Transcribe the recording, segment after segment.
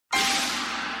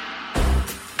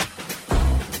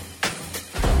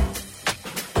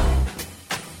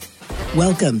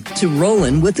Welcome to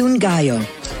Rollin' with Ungayo,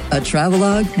 a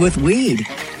travelogue with weed.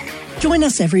 Join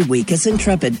us every week as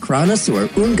intrepid chronosaur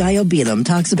Ungayo Bilam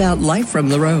talks about life from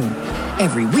the road.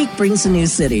 Every week brings a new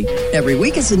city. Every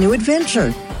week is a new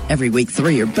adventure. Every week,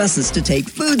 3 are buses to take,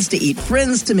 foods to eat,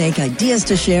 friends to make, ideas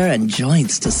to share, and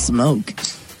joints to smoke.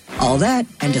 All that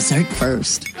and dessert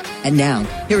first. And now,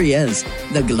 here he is,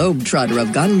 the globetrotter of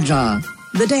ganja,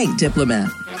 the dank diplomat,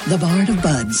 the bard of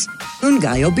buds,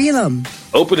 Ungayo Bilam.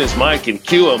 Open his mic and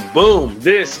cue him. Boom.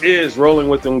 This is Rolling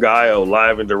with Ungayo,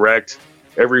 live and direct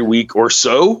every week or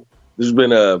so. There's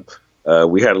been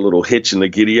we had a little hitch in the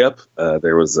giddy up.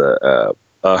 There was a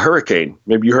hurricane.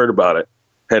 Maybe you heard about it,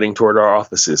 heading toward our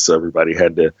offices. So everybody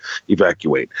had to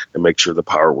evacuate and make sure the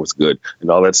power was good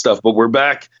and all that stuff. But we're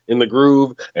back in the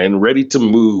groove and ready to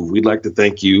move. We'd like to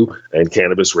thank you and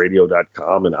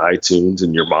CannabisRadio.com and iTunes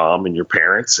and your mom and your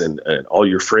parents and all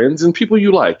your friends and people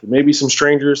you like. Maybe some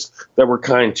strangers that were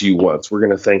kind to you once. We're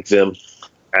going to thank them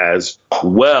as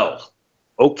well.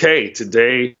 Okay,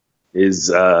 today is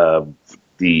the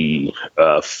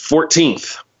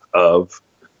 14th of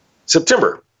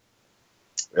September.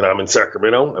 And I'm in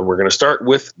Sacramento, and we're going to start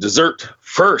with dessert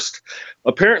first.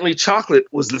 Apparently, chocolate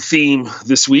was the theme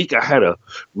this week. I had a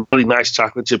really nice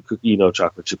chocolate chip cookie. You know,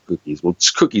 chocolate chip cookies. Well,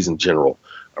 just cookies in general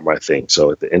are my thing.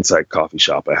 So at the Inside Coffee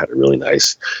Shop, I had a really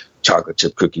nice chocolate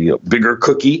chip cookie, bigger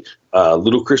cookie,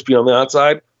 little crispy on the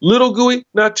outside, little gooey,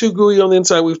 not too gooey on the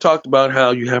inside. We've talked about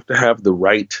how you have to have the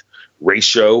right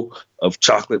ratio of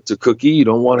chocolate to cookie. You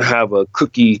don't want to have a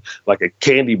cookie like a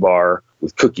candy bar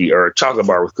with cookie or a chocolate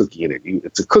bar with cookie in it.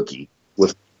 It's a cookie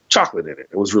with chocolate in it.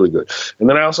 It was really good. And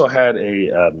then I also had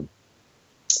a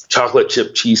chocolate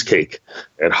chip cheesecake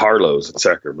at Harlow's in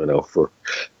Sacramento for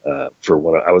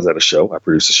when I was at a show. I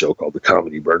produced a show called The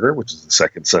Comedy Burger, which is the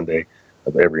second Sunday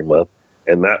of every month.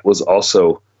 And that was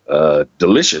also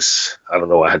delicious. I don't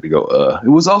know why I had to go. It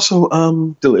was also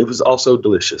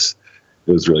delicious.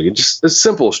 It was really good. Just a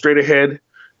simple, straight ahead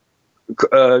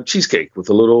cheesecake with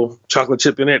a little chocolate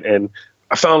chip in it. And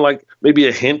I found like maybe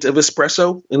a hint of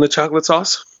espresso in the chocolate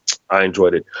sauce. I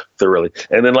enjoyed it thoroughly.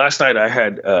 And then last night I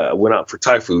had went out for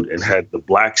Thai food and had the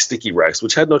black sticky rice,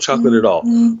 which had no chocolate at all,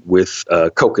 with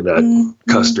coconut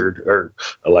custard or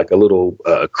like a little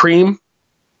cream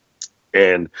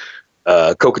and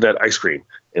coconut ice cream.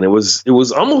 And it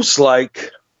was almost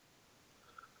like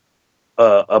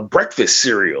a breakfast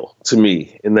cereal to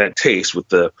me in that taste with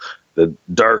the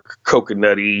dark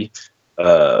coconutty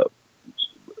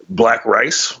black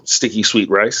rice, sticky sweet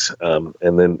rice, and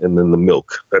then the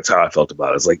milk. That's how I felt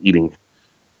about it. It's like eating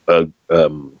an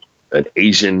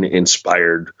Asian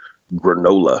inspired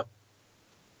granola.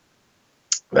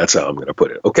 That's how I'm going to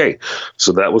put it. Okay,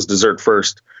 so that was dessert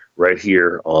first, right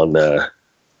here on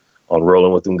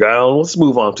Rolling with Ungayo. Let's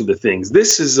move on to the things.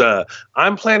 This is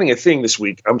I'm planning a thing this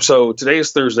week. So today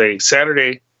is Thursday.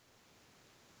 Saturday,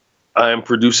 I'm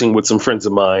producing with some friends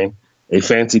of mine a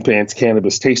fancy pants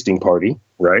cannabis tasting party,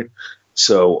 right?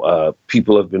 So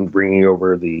people have been bringing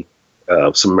over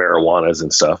some marijuanas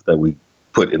and stuff that we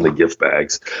put in the gift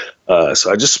bags. So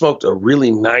I just smoked a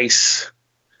really nice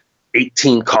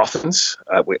 18 coffins.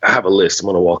 I have a list. I'm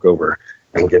going to walk over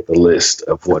and get the list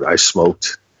of what I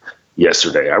smoked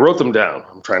yesterday. I wrote them down.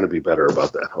 I'm trying to be better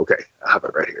about that. Okay, I have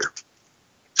it right here.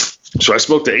 So I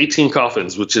smoked the 18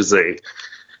 coffins, which is a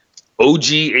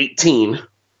OG 18,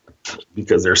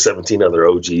 because there are 17 other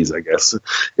OGs, I guess,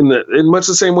 in much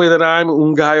the same way that I'm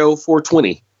Ungayo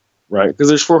 420, right? Because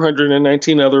there's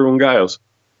 419 other Ungayos.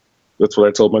 That's what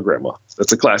I told my grandma.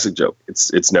 That's a classic joke.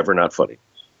 It's never not funny.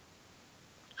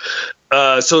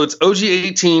 So it's OG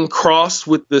 18 crossed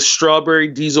with the Strawberry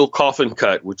Diesel Coffin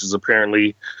Cut, which is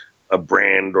apparently a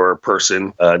brand or a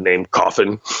person named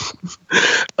Coffin,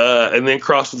 and then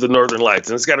crossed with the Northern Lights.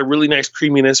 And it's got a really nice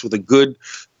creaminess with a good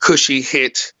cushy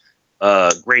hit.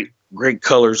 Great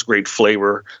colors, great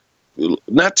flavor,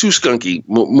 not too skunky,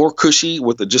 more cushy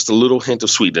with just a little hint of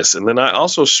sweetness. And then I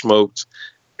also smoked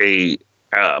a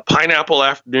Pineapple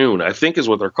Afternoon, I think is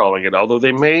what they're calling it, although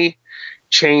they may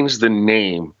change the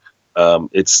name.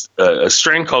 It's a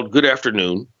strain called Good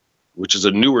Afternoon, which is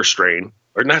a newer strain.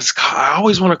 Or not, I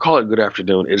always want to call it Good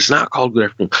Afternoon. It's not called Good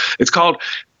Afternoon. It's called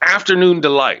Afternoon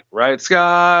Delight, right?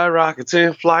 Sky rockets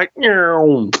in flight.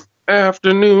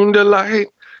 Afternoon Delight,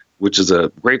 which is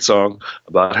a great song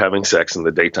about having sex in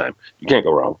the daytime. You can't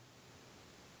go wrong.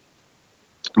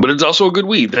 But it's also a good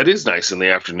weed. That is nice in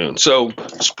the afternoon. So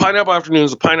Pineapple Afternoon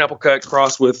is a pineapple cut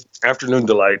crossed with Afternoon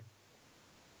Delight.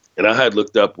 And I had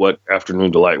looked up what Afternoon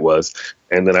Delight was,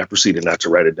 and then I proceeded not to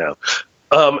write it down.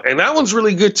 And that one's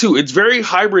really good too. It's very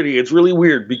hybridy. It's really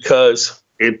weird because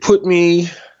it put me,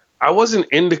 I wasn't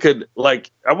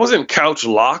couch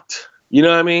locked You know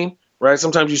what I mean? Right?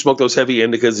 Sometimes you smoke those heavy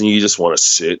indicas and you just want to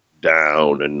sit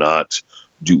down and not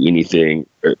do anything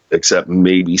except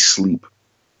maybe sleep.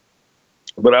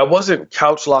 But I wasn't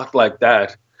couch locked like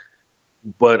that.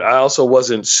 But I also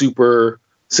wasn't super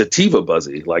sativa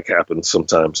buzzy like happens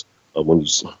sometimes when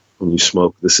you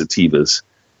smoke the sativas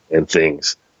and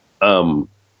things.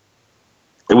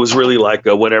 It was really like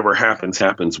a whatever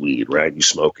happens weed, right? You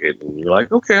smoke it and you're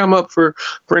like, okay, I'm up for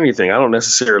anything. I don't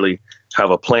necessarily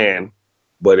have a plan,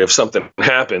 but if something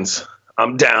happens,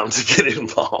 I'm down to get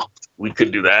involved. We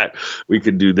could do that. We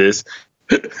could do this.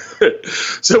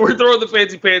 So we're throwing the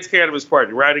Fancy Pants Cannabis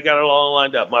Party, right? He got it all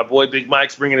lined up. My boy Big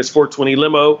Mike's bringing his 420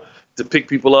 limo to pick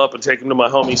people up and take them to my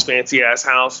homie's fancy ass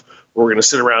house. We're going to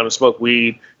sit around and smoke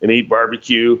weed and eat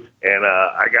barbecue. And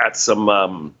I got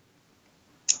some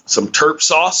terp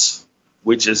sauce,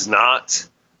 which is not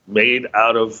made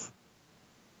out of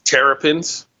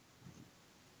terrapins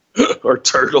or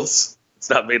turtles. It's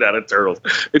not made out of turtles.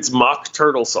 It's mock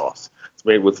turtle sauce. It's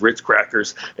made with Ritz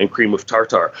crackers and cream of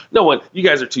tartar. You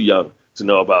guys are too young to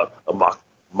know about a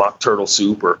mock turtle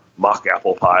soup or mock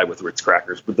apple pie with Ritz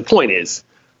crackers. But the point is,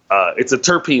 it's a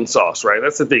terpene sauce, right?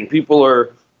 That's the thing.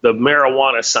 The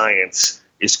marijuana science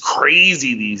is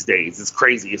crazy these days. It's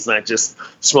crazy. It's not just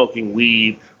smoking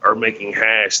weed or making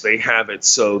hash. They have it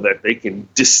so that they can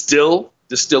distill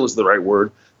is the right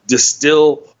word,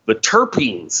 distill the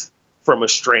terpenes from a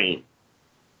strain,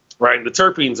 right? The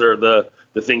terpenes are the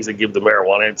things that give the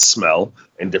marijuana its smell,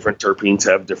 and different terpenes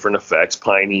have different effects.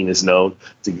 Pinene is known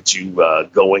to get you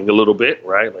going a little bit,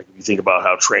 right? Like if you think about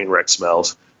how train wreck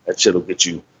smells, that shit will get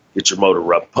your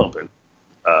motor up pumping.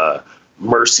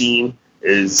 Myrcene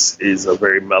is a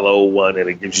very mellow one, and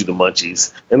it gives you the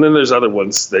munchies. And then there's other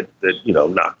ones that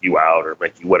knock you out or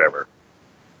make you whatever.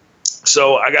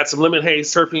 So I got some lemon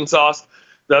haze terpene sauce.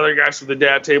 The other guys from the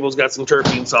dab table's got some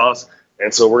terpene sauce.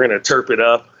 And so we're going to terp it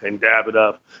up and dab it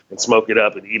up and smoke it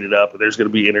up and eat it up. And there's going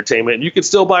to be entertainment. You can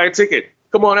still buy a ticket.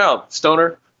 Come on out,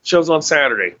 Stoner. Show's on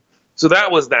Saturday. So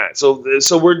that was that.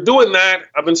 So we're doing that.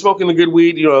 I've been smoking the good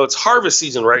weed. It's harvest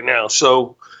season right now.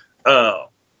 So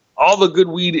all the good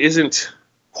weed isn't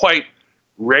quite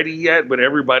ready yet, but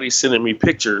everybody's sending me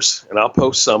pictures. And I'll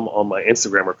post some on my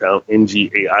Instagram account,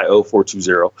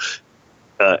 NGAIO420.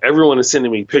 Everyone is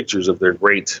sending me pictures of their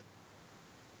great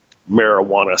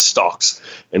marijuana stalks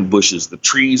and bushes. The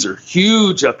trees are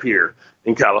huge up here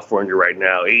in California right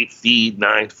now, 8 feet,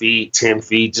 9 feet, 10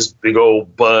 feet, just big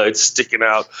old buds sticking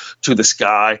out to the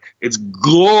sky. It's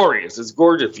glorious. It's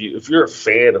gorgeous. If you're a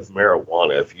fan of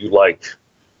marijuana, if you like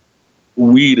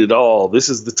weed at all, this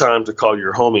is the time to call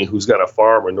your homie who's got a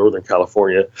farm in Northern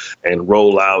California and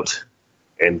roll out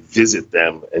and visit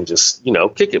them and just,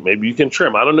 kick it. Maybe you can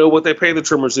trim. I don't know what they pay the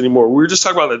trimmers anymore. We were just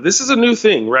talking about that. This is a new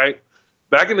thing, right?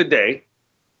 Back in the day,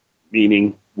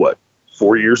 meaning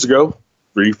 4 years ago,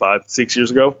 3, 5, 6 years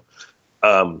ago,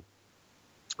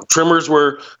 trimmers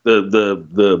were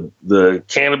the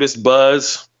cannabis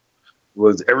buzz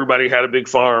was everybody had a big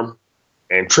farm,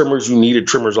 and trimmers, you needed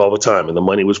trimmers all the time, and the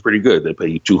money was pretty good. They pay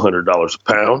you $200 a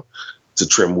pound to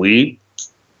trim weed,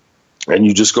 and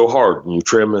you just go hard and you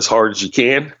trim as hard as you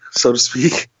can, so to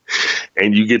speak,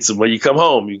 and you get some. When you come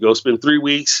home, you go spend 3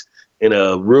 weeks in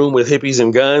a room with hippies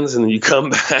and guns, and then you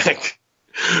come back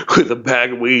with a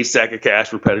bag of weed, stack of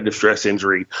cash, repetitive stress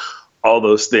injury, all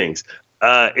those things.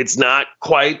 It's not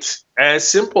quite as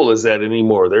simple as that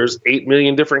anymore. There's 8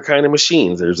 million different kind of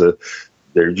machines.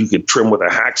 You can trim with a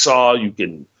hacksaw. You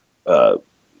can,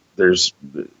 there's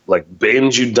like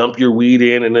bins you dump your weed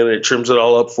in and then it trims it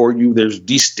all up for you. There's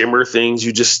de-stimmer things.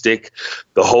 You just stick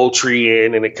the whole tree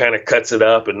in and it kind of cuts it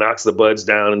up and knocks the buds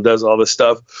down and does all this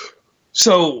stuff.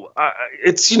 So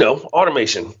it's,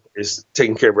 automation is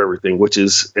taking care of everything, which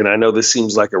is, and I know this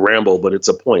seems like a ramble, but it's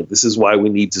a point. This is why we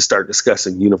need to start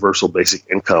discussing universal basic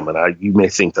income. And you may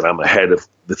think that I'm ahead of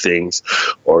the things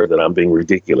or that I'm being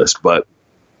ridiculous, but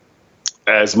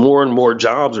as more and more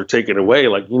jobs are taken away,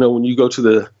 like, when you go to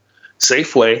the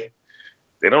Safeway,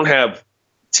 they don't have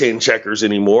 10 checkers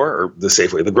anymore, or the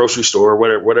Safeway, the grocery store,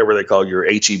 whatever they call your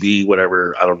HEB,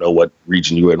 whatever. I don't know what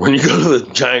region you're in. When you go to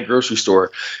the giant grocery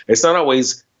store, it's not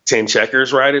always 10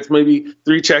 checkers, right? It's maybe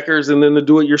 3 checkers and then the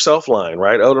do-it-yourself line,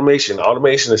 right? Automation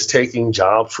is taking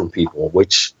jobs from people,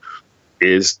 which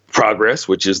is progress,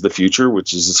 which is the future,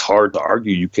 which is it's hard to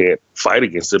argue. You can't fight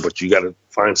against it, but you got to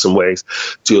find some ways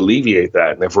to alleviate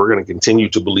that. And if we're going to continue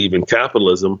to believe in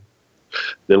capitalism,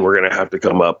 then we're going to have to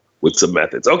come up with some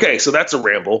methods. Okay, so that's a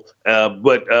ramble,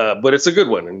 but it's a good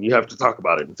one, and you have to talk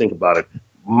about it and think about it.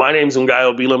 My name's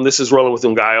Ngaio Belam. This is Rolling with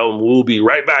Ngaio, and we'll be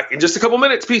right back in just a couple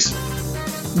minutes. Peace.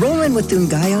 Rolling with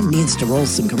Ngaio needs to roll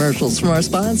some commercials from our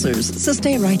sponsors, so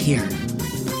stay right here.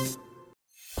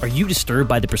 Are you disturbed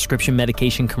by the prescription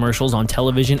medication commercials on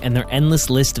television and their endless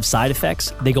list of side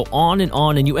effects? They go on,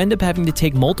 and you end up having to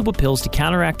take multiple pills to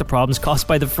counteract the problems caused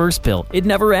by the first pill. It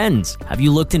never ends. Have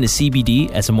you looked into CBD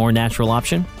as a more natural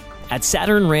option? At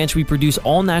Saturn Ranch, we produce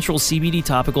all-natural CBD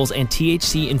topicals and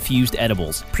THC-infused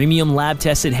edibles. Premium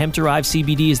lab-tested hemp-derived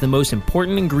CBD is the most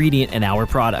important ingredient in our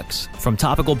products. From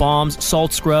topical balms,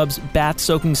 salt scrubs,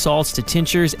 bath-soaking salts to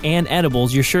tinctures and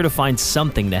edibles, you're sure to find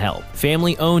something to help.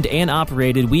 Family-owned and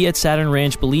operated, we at Saturn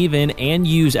Ranch believe in and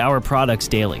use our products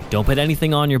daily. Don't put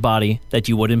anything on your body that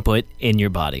you wouldn't put in your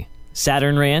body.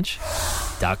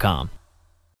 SaturnRanch.com.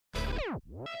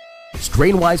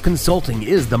 Strainwise Consulting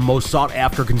is the most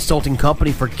sought-after consulting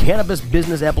company for cannabis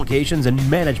business applications and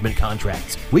management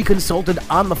contracts. We consulted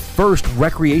on the first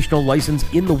recreational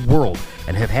license in the world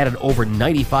and have had an over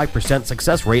 95%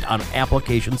 success rate on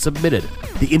applications submitted.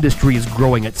 The industry is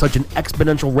growing at such an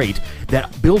exponential rate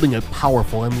that building a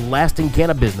powerful and lasting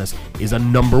cannabis business is a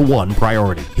 #1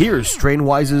 priority. Here's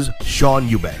Strainwise's Sean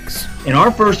Eubanks. In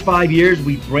our first 5 years,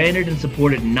 we branded and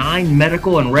supported 9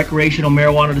 medical and recreational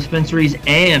marijuana dispensaries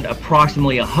and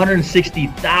approximately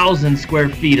 160,000 square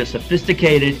feet of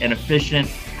sophisticated and efficient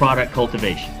product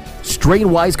cultivation.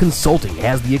 Strainwise Consulting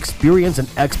has the experience and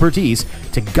expertise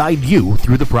to guide you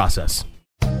through the process.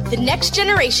 The next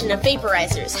generation of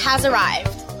vaporizers has arrived.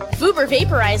 Vuber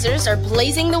vaporizers are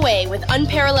blazing the way with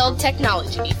unparalleled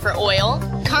technology for oil,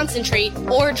 concentrate,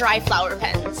 or dry flower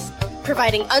pens.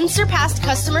 Providing unsurpassed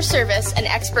customer service and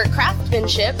expert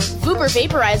craftsmanship, Vuber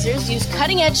vaporizers use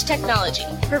cutting-edge technology,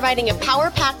 providing a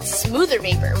power-packed, smoother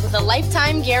vapor with a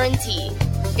lifetime guarantee.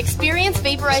 Experience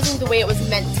vaporizing the way it was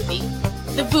meant to be.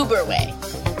 The Vuber way.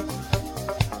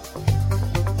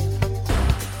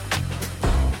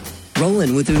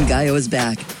 Rollin' with Ungayo is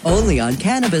back, only on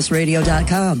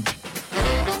CannabisRadio.com.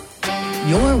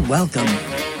 You're welcome.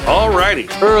 All righty,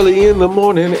 early in the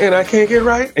morning, and I can't get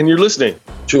right. And you're listening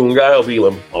to Ungayo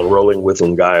Velam on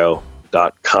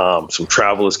RollingWithUngayo.com. Some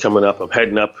travel is coming up. I'm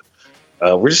heading up.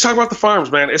 We're just talking about the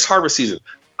farms, man. It's harvest season.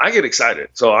 I get excited.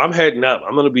 So I'm heading up.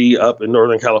 I'm going to be up in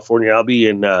Northern California. I'll be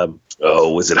in,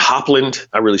 was it Hopland?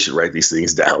 I really should write these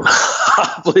things down.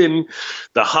 Hopland,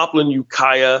 the Hopland,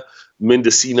 Ukiah,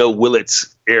 Mendocino,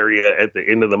 Willits area at the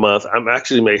end of the month. I'm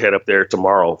actually may head up there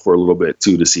tomorrow for a little bit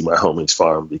too to see my homie's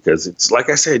farm, because it's like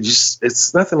I said, just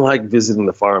it's nothing like visiting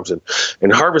the farms, and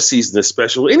harvest season is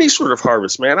special. Any sort of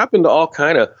harvest, man. I've been to all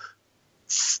kind of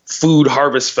food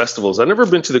harvest festivals. I've never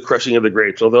been to the crushing of the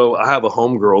grapes, although I have a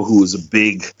homegirl who is a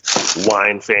big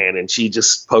wine fan, and she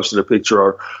just posted a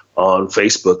picture on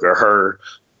Facebook of her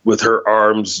with her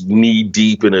arms knee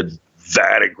deep in a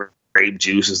vat of grape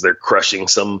juice as they're crushing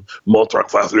some some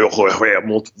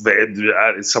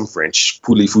French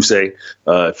poulet foussé,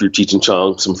 if you're teaching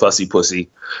Chong, some fussy pussy.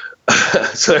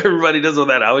 So everybody does all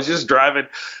that. I was just driving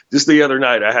just the other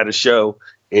night. I had a show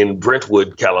in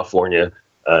Brentwood, California.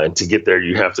 And to get there,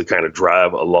 you have to kind of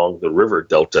drive along the river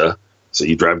delta. So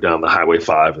you drive down the Highway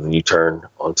 5 and then you turn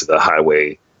onto the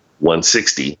Highway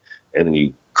 160 and then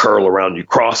you curl around. You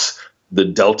cross the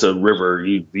Delta River.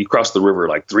 You cross the river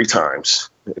like 3 times.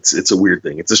 It's a weird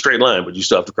thing. It's a straight line, but you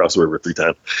still have to cross the river 3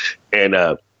 times. And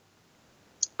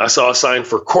I saw a sign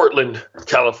for Cortland,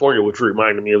 California, which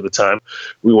reminded me of the time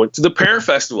we went to the Pear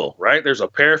Festival, right? There's a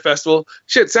Pear Festival.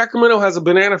 Shit, Sacramento has a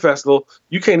banana festival.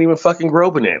 You can't even fucking grow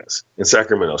bananas in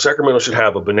Sacramento. Sacramento should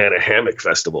have a banana hammock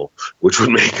festival, which would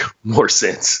make more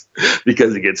sense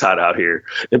because it gets hot out here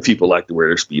and people like to wear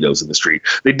their Speedos in the street.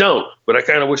 They don't, but I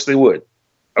kind of wish they would.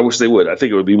 I wish they would. I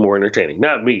think it would be more entertaining.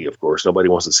 Not me, of course. Nobody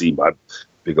wants to see my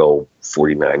big old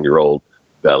 49-year-old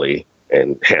belly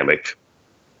and hammock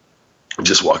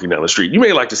just walking down the street. You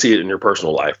may like to see it in your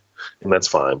personal life, and that's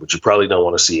fine, but you probably don't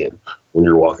want to see it when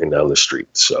you're walking down the street.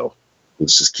 So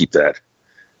let's just keep that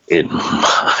in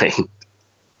mind.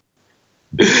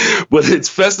 But it's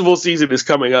festival season is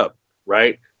coming up,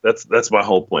 right? That's my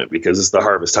whole point, because it's the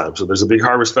harvest time. So there's a big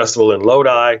harvest festival in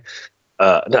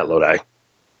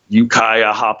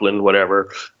Ukiah, Hopland, whatever.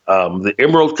 The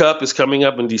Emerald Cup is coming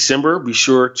up in December. Be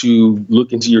sure to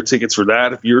look into your tickets for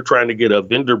that. If you're trying to get a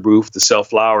vendor booth to sell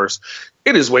flowers,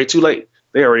 it is way too late.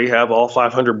 They already have all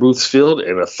 500 booths filled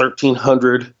and a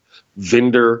 1,300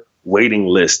 vendor waiting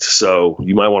list. So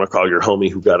you might want to call your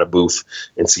homie who got a booth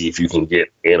and see if you can get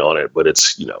in on it. But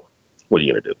it's, what are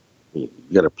you going to do? You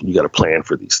got to plan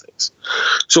for these things.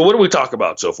 So what do we talk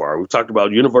about so far? We've talked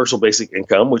about universal basic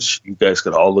income, which you guys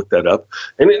could all look that up.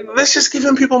 And let's just give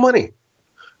people money,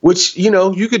 which,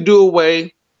 you could do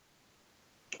away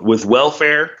with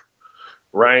welfare,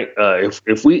 right?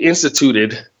 If we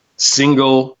instituted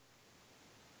single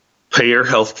payer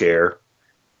healthcare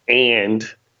and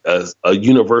a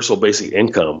universal basic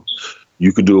income,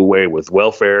 You could do away with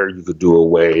welfare. You could do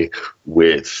away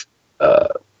with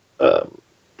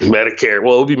Medicare.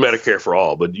 Well, it would be Medicare for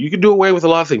all, but you could do away with a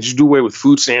lot of things. You do away with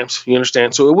food stamps. You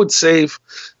understand? So it would save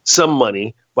some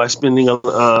money by spending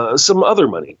some other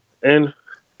money. And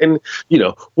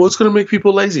well, it's going to make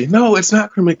people lazy. No, it's not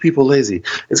going to make people lazy.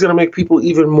 It's going to make people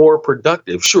even more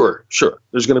productive. Sure.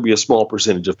 There's going to be a small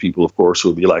percentage of people, of course, who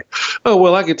will be like, oh,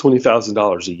 well, I get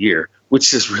 $20,000 a year,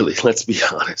 which is really, let's be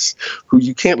honest,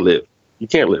 you can't live. You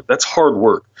can't live. That's hard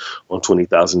work on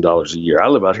 $20,000 a year. I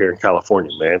live out here in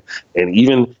California, man. And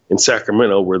even in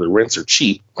Sacramento, where the rents are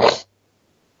cheap,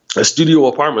 a studio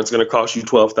apartment is going to cost you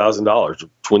 $12,000,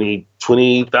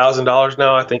 $20,000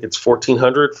 now. I think it's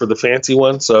 $1,400 for the fancy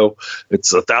one. So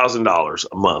it's $1,000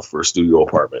 a month for a studio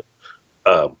apartment.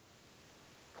 And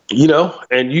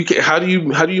how do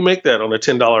you make that on a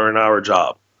 $10 an hour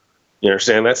job? You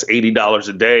understand? That's $80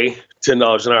 a day,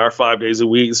 $10 an hour, 5 days a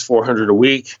week is $400 a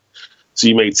week. So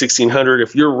you made $1,600.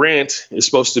 If your rent is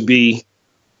supposed to be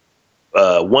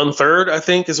 1/3, I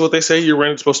think is what they say. Your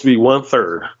rent is supposed to be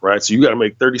 1/3, right? So you got to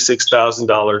make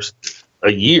 $36,000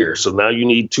 a year. So now you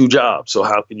need 2 jobs. So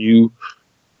how can you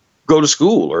go to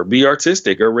school or be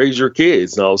artistic or raise your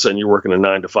kids? And all of a sudden you're working a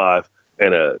 9 to 5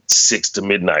 and a 6 to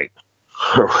midnight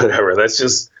or whatever. That's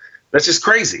just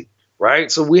crazy,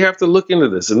 right? So we have to look into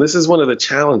this. And this is one of the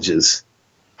challenges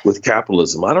with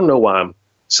capitalism. I don't know why I'm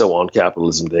so on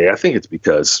capitalism today. I think it's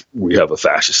because we have a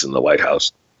fascist in the White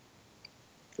House.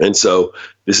 And so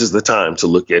this is the time to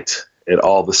look at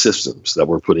all the systems that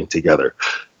we're putting together.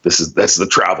 That's the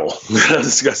travel that I'm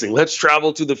discussing. Let's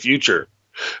travel to the future,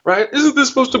 right? Isn't this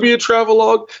supposed to be a travel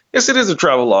log? Yes, it is a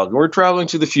travel log. And we're traveling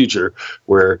to the future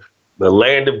where the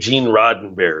land of Gene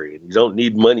Roddenberry, and you don't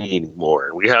need money anymore.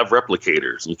 And we have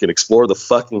replicators, and you can explore the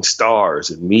fucking stars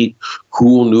and meet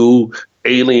cool new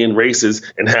alien races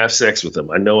and have sex with them.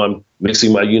 I know I'm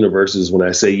mixing my universes when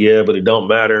I say, yeah, but it don't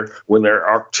matter when they're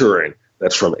Arcturian.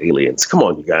 That's from Aliens. Come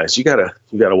on, you guys. You gotta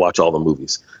watch all the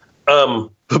movies. But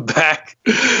back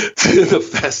to the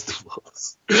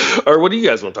festivals. Or what do you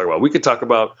guys want to talk about? We could talk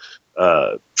about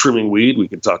trimming weed. We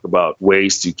could talk about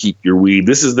ways to keep your weed.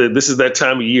 This is that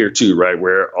time of year too, right?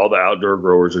 Where all the outdoor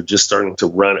growers are just starting to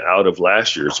run out of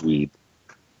last year's weed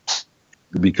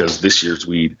because this year's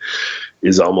weed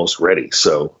is almost ready.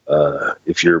 So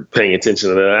if you're paying attention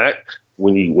to that,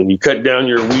 when you cut down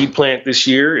your weed plant this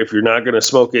year, if you're not going to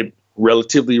smoke it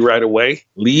relatively right away,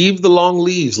 leave the long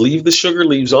leaves, leave the sugar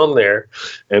leaves on there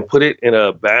and put it in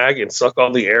a bag and suck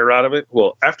all the air out of it.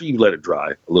 Well, after you let it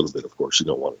dry a little bit, of course, you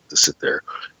don't want it to sit there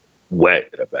wet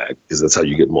in a bag because that's how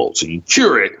you get mold. So you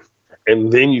cure it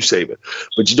and then you save it,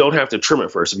 but you don't have to trim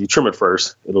it first. If you trim it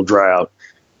first, it'll dry out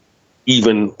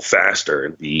even faster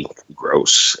and be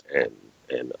gross and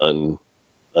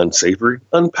unsavory,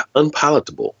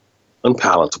 unpalatable.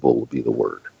 Unpalatable would be the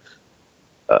word.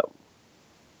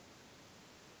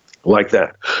 Like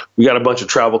that. We got a bunch of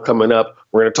travel coming up.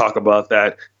 We're going to talk about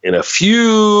that in a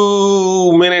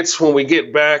few minutes when we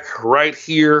get back right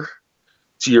here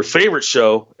to your favorite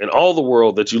show in all the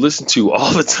world that you listen to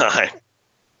all the time.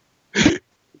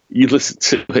 You listen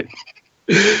to it.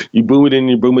 You boom it in,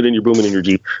 you boom it in, you boom it in your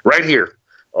Jeep. Right here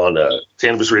on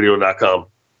CannabisRadio.com.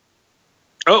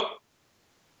 Oh,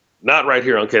 not right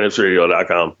here on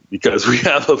CannabisRadio.com because we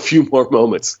have a few more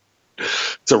moments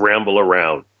to ramble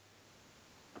around.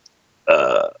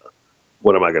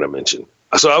 What am I going to mention?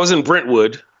 So I was in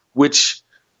Brentwood, which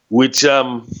it's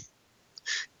a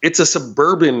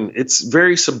suburban, it's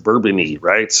very suburban-y,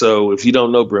 right? So if you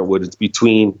don't know Brentwood, it's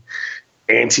between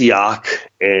Antioch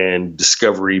and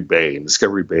Discovery Bay. And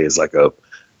Discovery Bay is like a,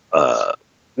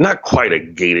 not quite a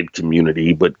gated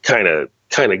community, but kind of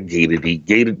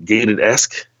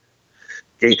gated-esque.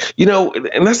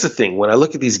 And that's the thing. When I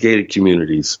look at these gated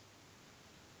communities,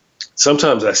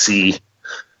 sometimes I see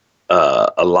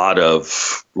a lot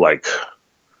of like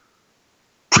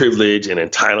privilege and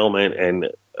entitlement and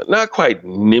not quite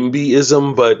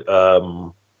NIMBYism, but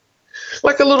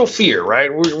like a little fear,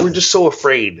 right? We're just so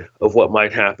afraid of what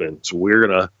might happen. So we're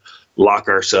going to lock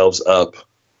ourselves up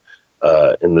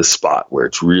in this spot where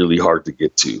it's really hard to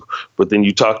get to. But then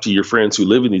you talk to your friends who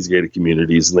live in these gated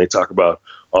communities and they talk about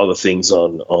all the things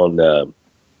on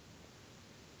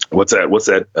what's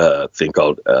that thing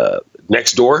called?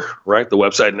 Nextdoor, right? The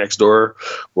website Nextdoor,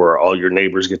 where all your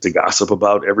neighbors get to gossip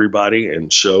about everybody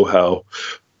and show how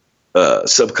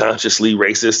subconsciously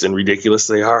racist and ridiculous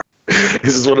they are.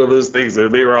 This is one of those things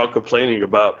that they were all complaining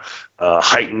about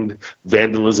heightened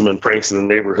vandalism and pranks in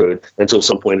the neighborhood until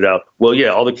some pointed out, well, yeah,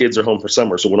 all the kids are home for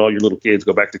summer. So when all your little kids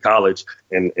go back to college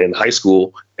and high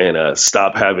school and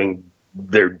stop having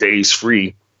their days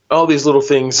free, all these little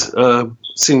things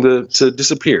seem to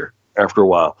disappear. after a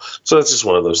while. So that's just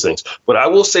one of those things. But I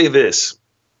will say this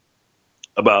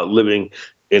about living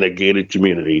in a gated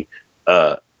community.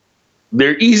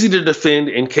 They're easy to defend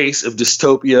in case of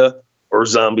dystopia or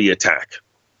zombie attack,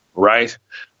 right?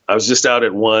 I was just out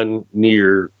at one up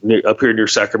here near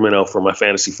Sacramento for my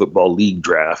fantasy football league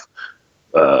draft.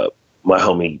 My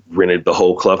homie rented the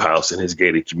whole clubhouse in his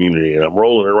gated community, and I'm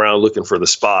rolling around looking for the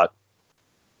spot.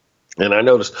 And I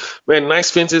noticed, man, nice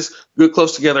fences, good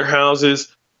close together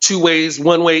houses, 2 ways,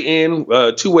 1 way in,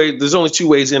 2 way. There's only 2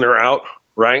 ways in or out,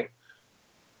 right?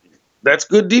 That's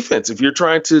good defense. If you're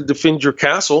trying to defend your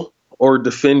castle or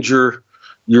defend your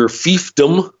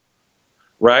fiefdom,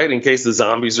 right? In case the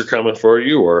zombies are coming for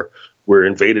you, or we're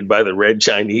invaded by the red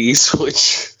Chinese,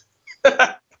 which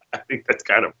I think that's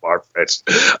kind of far-fetched.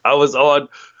 I was on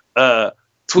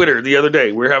Twitter the other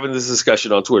day. We were having this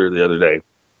discussion on Twitter the other day.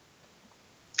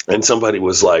 And somebody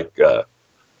was like,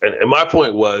 and my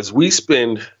point was, we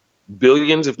spend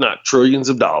billions, if not trillions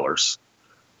of dollars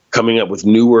coming up with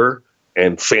newer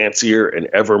and fancier and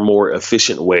ever more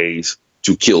efficient ways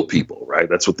to kill people, right?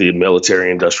 That's what the military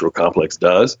industrial complex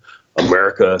does.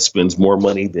 America spends more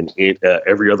money than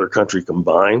every other country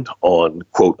combined on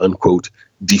quote unquote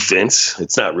defense.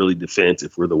 It's not really defense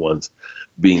if we're the ones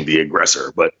being the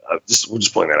aggressor, but we'll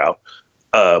just point that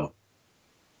out.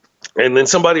 And then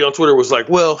somebody on Twitter was like,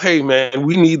 well, hey, man,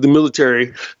 we need the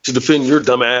military to defend your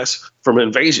dumbass from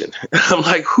invasion. I'm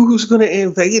like, who's going to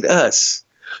invade us?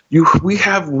 We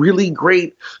have really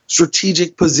great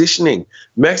strategic positioning.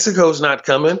 Mexico's not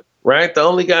coming, right? The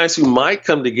only guys who might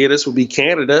come to get us would be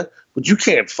Canada, but you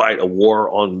can't fight a war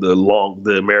on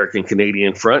the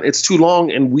American-Canadian front. It's too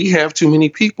long, and we have too many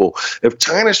people. If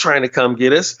China's trying to come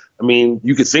get us, I mean,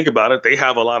 you could think about it. They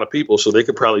have a lot of people, so they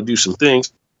could probably do some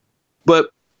things.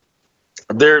 But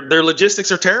their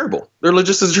logistics are terrible. You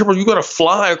got to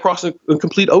fly across a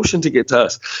complete ocean to get to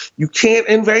us. You can't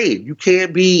invade. You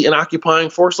can't be an occupying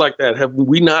force like that. Have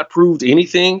we not proved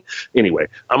anything? Anyway,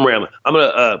 I'm rambling.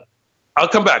 I'll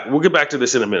come back. We'll get back to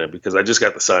this in a minute because I just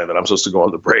got the sign that I'm supposed to go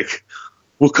on the break.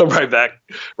 We'll come right back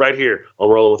right here on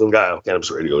Rolling with Ungayo on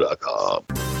CannabisRadio.com.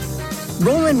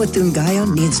 Rolling with Ungayo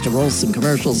needs to roll some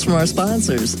commercials from our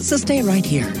sponsors, so stay right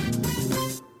here.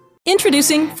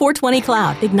 Introducing 420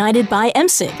 Cloud, ignited by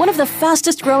MSIG, one of the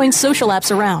fastest growing social apps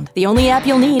around. The only app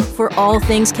you'll need for all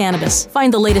things cannabis.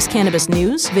 Find the latest cannabis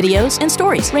news, videos, and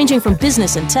stories, ranging from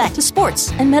business and tech to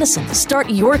sports and medicine. Start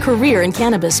your career in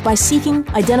cannabis by seeking,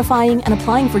 identifying, and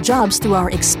applying for jobs through our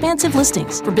expansive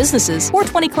listings. For businesses,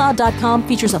 420cloud.com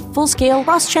features a full-scale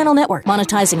cross-channel network,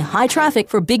 monetizing high traffic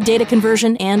for big data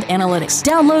conversion and analytics.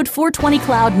 Download 420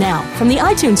 Cloud now from the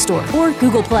iTunes Store or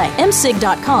Google Play.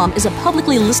 MSIG.com is a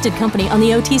publicly listed company on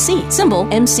the OTC, symbol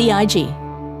MCIG.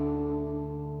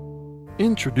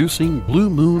 Introducing Blue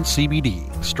Moon CBD,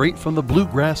 straight from the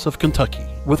bluegrass of Kentucky.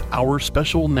 With our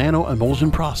special nano emulsion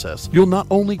process, you'll not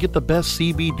only get the best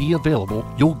CBD available,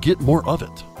 you'll get more of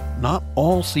it. Not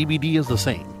all CBD is the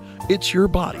same. It's your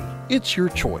body. It's your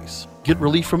choice. Get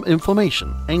relief from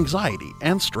inflammation, anxiety,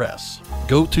 and stress.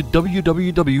 Go to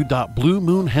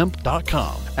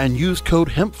www.bluemoonhemp.com and use code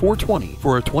HEMP420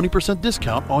 for a 20%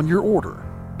 discount on your order.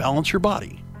 Balance your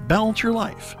body. Balance your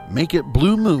life. Make it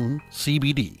Blue Moon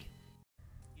CBD.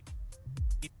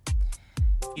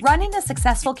 Running a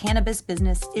successful cannabis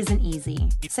business isn't easy.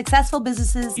 Successful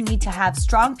businesses need to have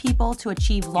strong people to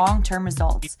achieve long-term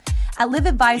results. At Live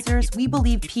Advisors, we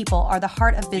believe people are the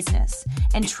heart of business,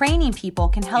 and training people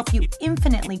can help you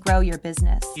infinitely grow your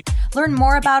business. Learn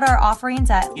more about our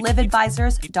offerings at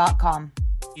liveadvisors.com.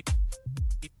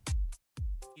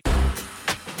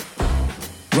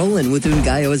 Rollin' with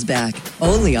Ungayo is back,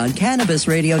 only on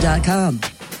CannabisRadio.com.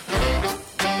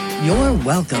 You're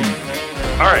welcome.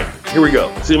 All right, here we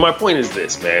go. See, my point is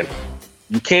this, man.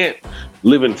 You can't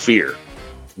live in fear,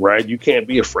 right? You can't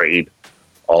be afraid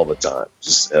all the time.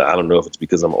 I don't know if it's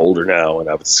because I'm older now and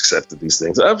I've accepted these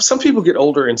things. Some people get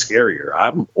older and scarier.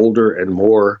 I'm older and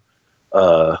more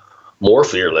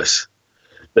fearless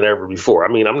than ever before. I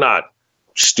mean, I'm not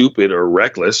stupid or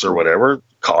reckless or whatever.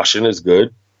 Caution is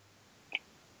good.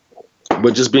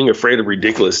 But just being afraid of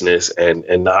ridiculousness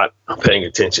and not paying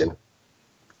attention.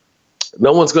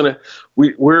 No one's gonna.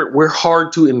 We're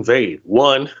hard to invade.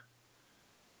 One,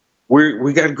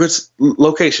 we got a good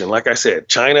location. Like I said,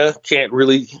 China can't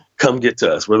really come get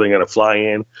to us. Where they're gonna fly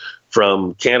in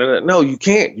from Canada? No, you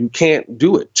can't. You can't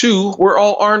do it. Two, we're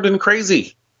all armed and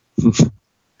crazy.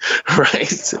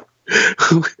 Right?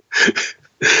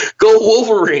 Go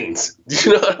Wolverines. Do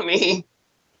you know what I mean?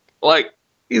 Like.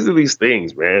 These are these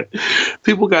things, man.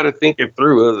 People got to think it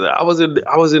through. I was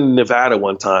in Nevada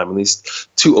one time, and these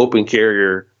two open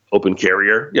carrier open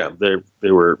carrier. Yeah,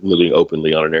 they were living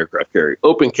openly on an aircraft carrier.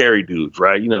 Open carry dudes,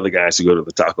 right? You know, the guys who go to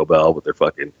the Taco Bell with their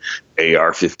fucking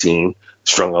AR-15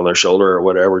 strung on their shoulder or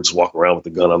whatever, just walking around with the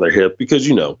gun on their hip. Because,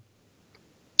 you know,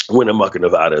 Winnemucca,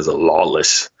 Nevada is a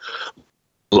lawless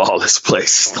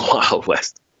place. It's the Wild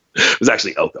West. It was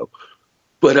actually Elko.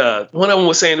 But one of them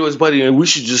was saying to his buddy, we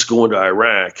should just go into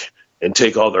Iraq and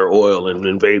take all their oil and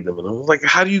invade them. And I was like,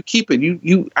 how do you keep it?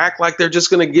 You act like they're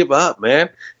just going to give up, man.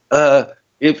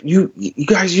 If you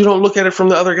guys, you don't look at it from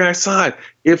the other guy's side.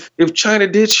 If China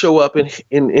did show up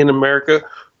in America,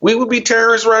 we would be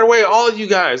terrorists right away. All of you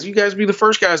guys be the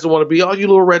first guys to want to be, all you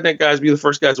little redneck guys be the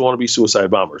first guys to want to be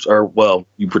suicide bombers. Or, well,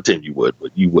 you pretend you would,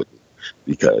 but you wouldn't,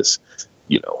 because,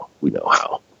 you know, we know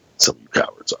how some of you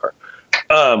cowards are.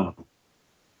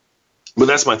 But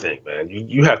that's my thing, man.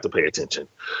 You have to pay attention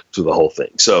to the whole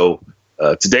thing. So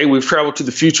today we've traveled to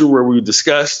the future where we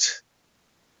discussed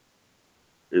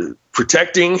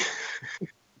protecting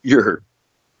your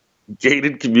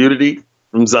gated community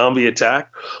from zombie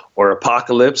attack or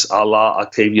apocalypse, a la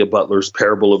Octavia Butler's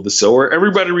Parable of the Sower.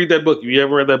 Everybody read that book. If you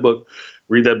haven't read that book,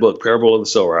 read that book, Parable of the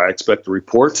Sower. I expect a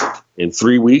report in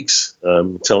 3 weeks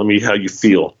telling me how you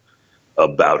feel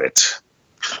about it.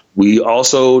 We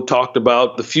also talked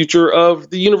about the future of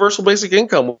the universal basic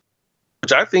income,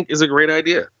 which I think is a great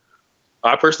idea.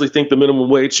 I personally think the minimum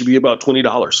wage should be about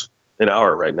 $20 an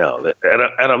hour right now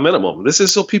at a minimum. This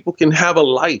is so people can have a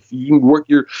life. You can work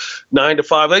your 9 to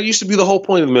 5. That used to be the whole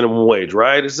point of the minimum wage,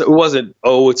 right? It wasn't,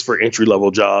 it's for entry level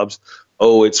jobs.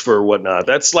 It's for whatnot.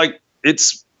 That's like,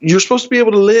 you're supposed to be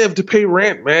able to live, to pay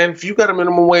rent, man. If you got a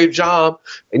minimum wage job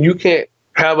and you can't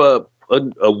have a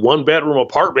 1-bedroom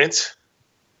apartment,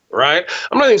 right?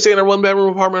 I'm not even saying a 1-bedroom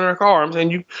apartment in a car. I'm saying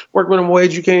you work minimum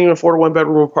wage, you can't even afford a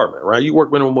 1-bedroom apartment, right? You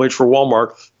work minimum wage for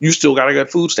Walmart, you still got to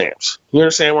get food stamps. You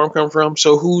understand where I'm coming from?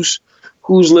 So who's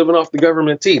living off the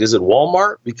government teat? Is it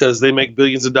Walmart because they make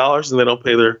billions of dollars and they don't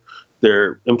pay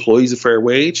their employees a fair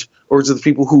wage? Or is it the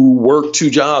people who work 2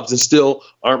 jobs and still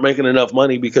aren't making enough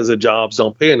money because the jobs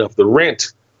don't pay enough? The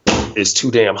rent is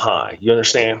too damn high. You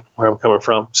understand where I'm coming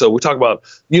from? So we talk about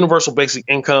universal basic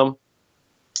income,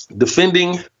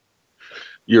 defending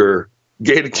your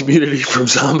gated community from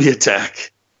zombie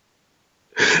attack,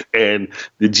 and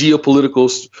the geopolitical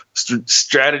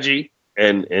strategy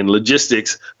and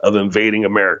logistics of invading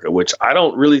America, which I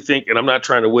don't really think, and I'm not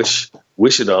trying to wish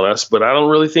it on us, but I don't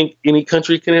really think any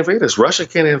country can invade us. Russia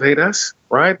can't invade us,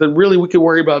 right? But really, we could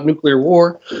worry about nuclear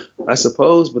war, I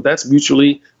suppose, but that's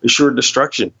mutually assured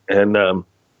destruction. And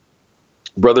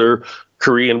brother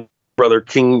Kim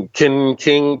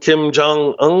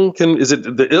Jong-un, is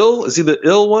it the ill? Is he the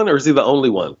ill one or is he the only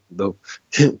one? The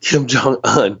Kim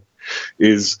Jong-un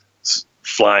is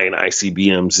flying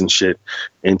ICBMs and shit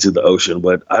into the ocean,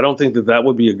 but I don't think that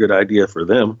would be a good idea for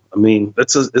them. I mean,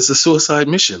 it's a suicide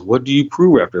mission. What do you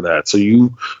prove after that? So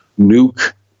you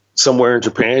nuke somewhere in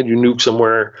Japan, you nuke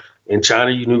somewhere in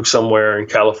China, you nuke somewhere in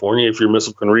California if your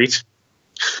missile can reach,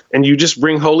 and you just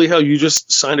bring holy hell. You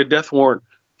just signed a death warrant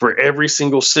for every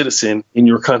single citizen in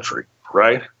your country,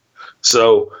 right?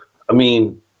 So, I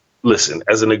mean, listen,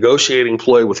 as a negotiating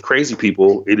ploy with crazy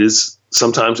people, it is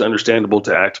sometimes understandable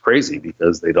to act crazy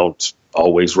because they don't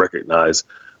always recognize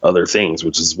other things,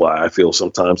 which is why I feel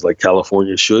sometimes like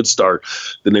California should start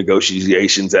the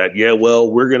negotiations at,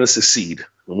 we're going to secede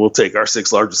and we'll take our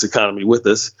 6th largest economy with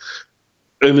us.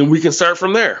 And then we can start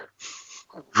from there.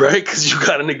 Right? Because you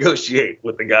got to negotiate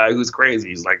with the guy who's crazy.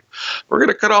 He's like, we're going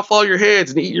to cut off all your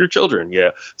heads and eat your children.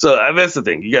 Yeah. So that's the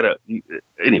thing. You got to,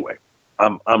 anyway,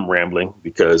 I'm rambling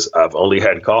because I've only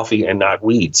had coffee and not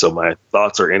weed. So my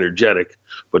thoughts are energetic,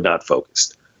 but not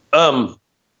focused.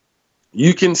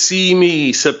 You can see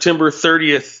me September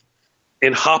 30th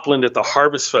in Hopland at the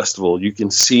Harvest Festival. You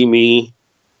can see me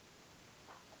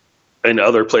in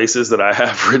other places that I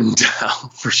have written down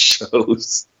for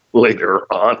shows later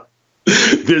on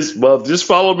this month. Just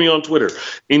follow me on Twitter,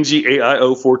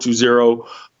 NGAIO420.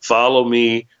 Follow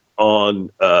me on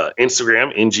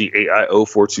Instagram,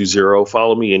 NGAIO420.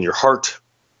 Follow me in your heart.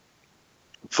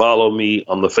 Follow me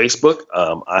on the Facebook.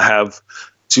 I have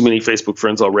too many Facebook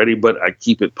friends already, but I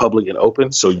keep it public and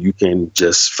open so you can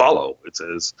just follow. It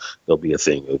says there'll be a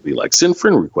thing. It'll be like send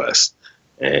friend request,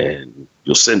 and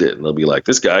you'll send it, and they'll be like,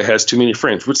 this guy has too many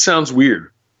friends, which sounds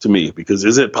weird to me because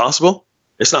is it possible?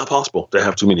 It's not possible to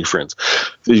have too many friends.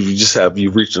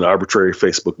 You've reached an arbitrary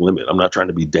Facebook limit. I'm not trying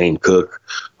to be Dane Cook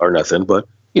or nothing, but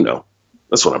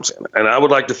that's what I'm saying. And I would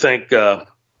like to thank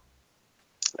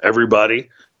everybody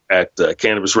at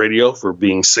Cannabis Radio for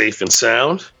being safe and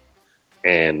sound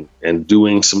and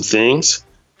doing some things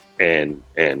and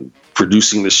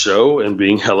producing the show and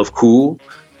being hella cool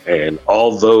and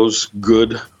all those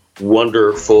good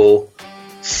wonderful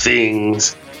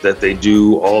things that they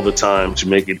do all the time to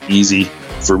make it easy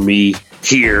for me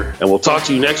here. And we'll talk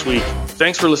to you next week.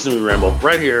 Thanks for listening to me ramble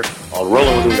right here on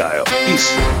Rolling with Ungayo.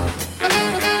 Peace.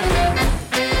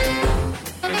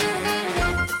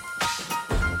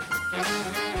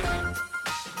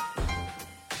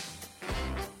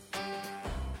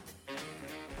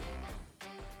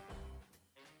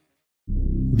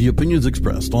 The opinions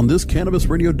expressed on this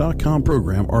CannabisRadio.com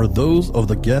program are those of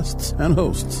the guests and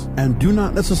hosts and do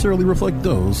not necessarily reflect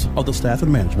those of the staff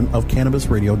and management of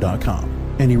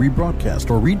CannabisRadio.com. Any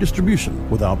rebroadcast or redistribution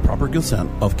without proper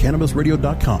consent of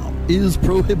CannabisRadio.com is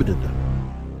prohibited.